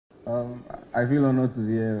I feel honored to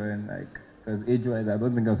be here, and because age-wise, I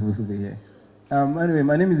don't think I'm supposed to be here. Anyway,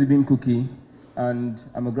 my name is IBIM Cookey, and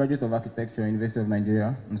I'm a graduate of architecture, University of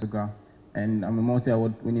Nigeria, Nsukka, and I'm a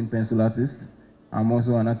multi-award winning pencil artist. I'm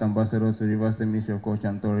also an art ambassador to Rivers State Ministry of Culture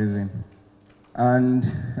and Tourism. And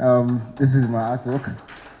this is my artwork.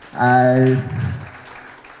 I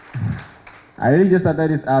really just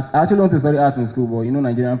started this art. I actually want to study art in school, but you know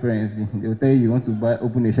Nigerian parents, they'll tell you want to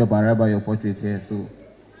open a shop and write about your portrait here. So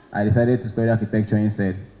I decided to study architecture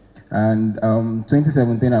instead. And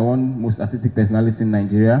 2017, I won Most Artistic Personality in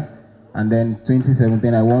Nigeria. And then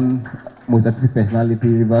 2017, I won Most Artistic Personality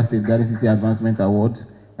Rivers State Garden City Advancement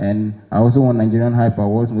Awards. And I also won Nigerian Hype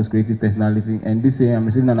Awards, Most Creative Personality. And this year, I'm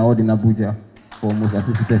receiving an award in Abuja for Most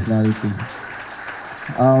Artistic Personality.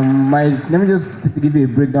 Let me just give you a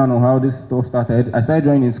breakdown on how this stuff started. I started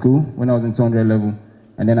drawing in school when I was in 200 level.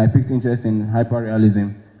 And then I picked interest in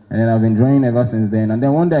hyper-realism. And then I've been drawing ever since then. And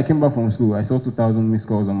then one day I came back from school, I saw 2,000 missed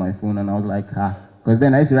calls on my phone, and I was like, because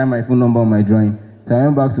then I used to write my phone number on my drawing. So I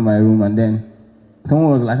went back to my room, and then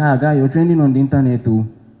someone was like, guy, you're trending on the internet too.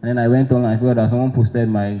 And then I went on and I figured that someone posted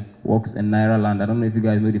my works in Naira Land. I don't know if you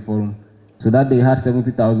guys know the forum. So that day had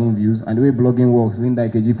 70,000 views, and the way blogging works, Linda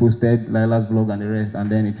Ikeji posted Lila's blog and the rest, and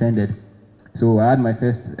then it trended. So I had my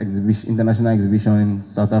first international exhibition in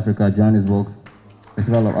South Africa, Johannesburg,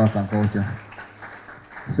 Festival of Arts and Culture.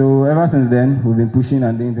 So ever since then, we've been pushing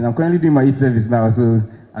and doing things. I'm currently doing my youth service now, so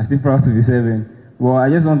I'm still proud to be serving. Well, I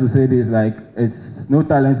just want to say this, it's no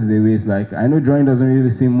talent is a waste. I know drawing doesn't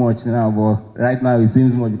really seem much now, but right now it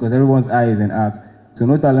seems much because everyone's eye is in art. So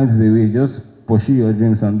no talent is a waste. Just pursue your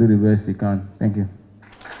dreams and do the best you can. Thank you.